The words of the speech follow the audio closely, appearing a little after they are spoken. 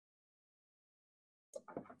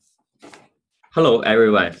Hello,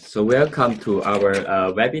 everyone. So welcome to our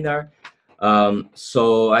webinar.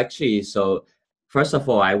 First of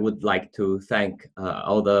all, I would like to thank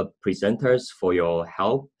all the presenters for your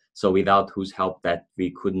help. So without whose help that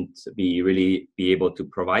we couldn't really be able to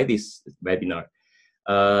provide this webinar.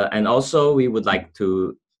 And also we would like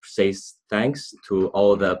to say thanks to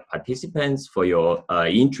all the participants for your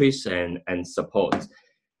interest and support.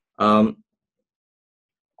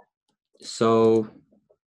 So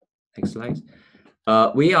next slide.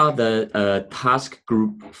 We are the task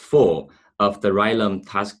group 4 of the Rilem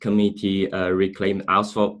Task Committee Reclaim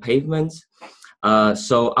Asphalt Pavements.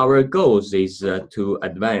 So our goals is to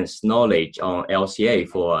advance knowledge on LCA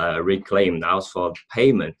for reclaimed asphalt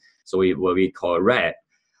pavement, so what we call RAP.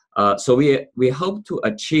 So we hope to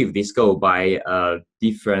achieve this goal by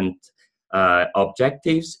different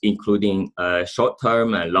objectives, including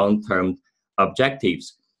short-term and long-term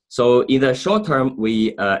objectives. So in the short term,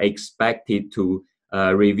 we expected to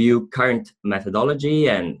review current methodology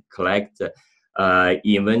and collect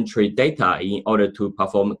inventory data in order to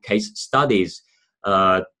perform case studies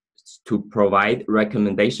to provide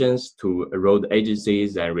recommendations to road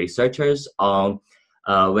agencies and researchers on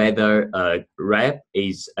whether RAP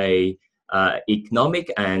is a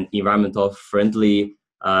economic and environmental friendly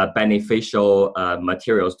beneficial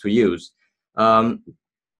materials to use.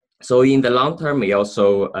 So in the long term, we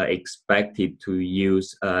also expected to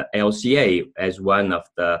use LCA as one of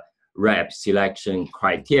the RAP selection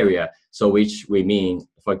criteria. So which we mean,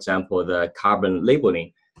 for example, the carbon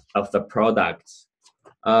labeling of the products.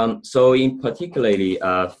 So in particularly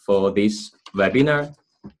for this webinar,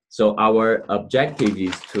 so our objective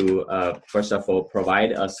is to, first of all,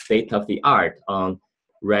 provide a state-of-the-art on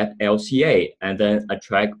RAP LCA and then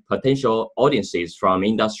attract potential audiences from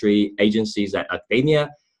industry, agencies, and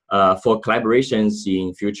academia for collaborations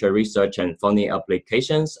in future research and funding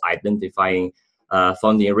applications, identifying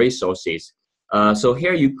funding resources. So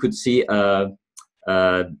here you could see a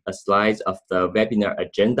slide of the webinar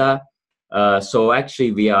agenda. So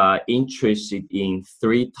actually we are interested in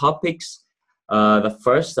 3 topics. The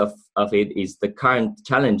first of it is the current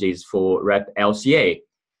challenges for RAP LCA.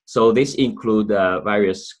 So this include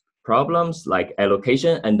various problems like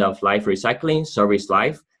allocation, end-of-life recycling, service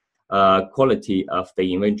life, quality of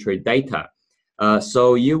the inventory data.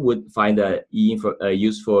 So you would find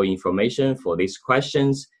useful information for these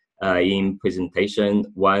questions in presentation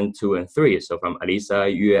 1, 2, and 3. So from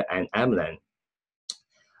Alisa, Yue, and Emlen.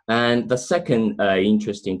 And the second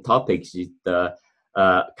interesting topic is the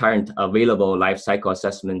current available life cycle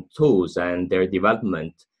assessment tools and their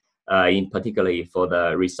development, in particularly for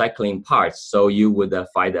the recycling parts. So you would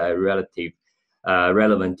find a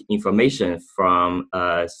relevant information from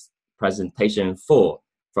presentation 4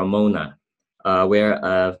 from Mona, where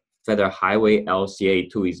a Federal Highway LCA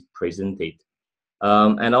 2 is presented.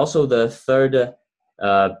 And also the third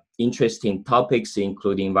interesting topics,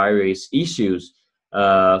 including various issues,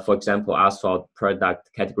 for example, asphalt product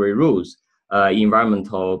category rules,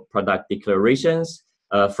 environmental product declarations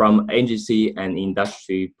from agency and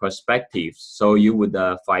industry perspectives. So you would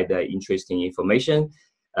find interesting information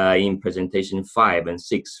in presentation 5 and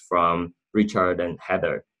 6 from Richard and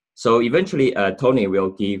Heather. So eventually, Tony will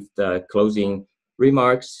give the closing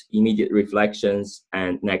remarks, immediate reflections,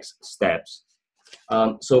 and next steps.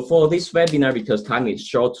 So for this webinar, because time is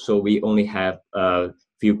short, so we only have a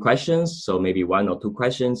few questions, so maybe 1 or 2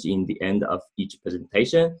 questions in the end of each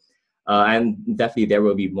presentation. And definitely there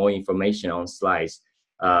will be more information on slides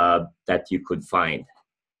that you could find.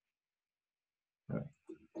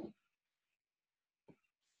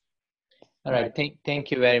 All right, thank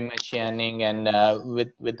you very much, Yaning. And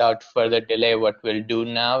without further delay, what we'll do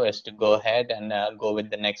now is to go ahead and go with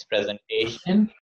the next presentation.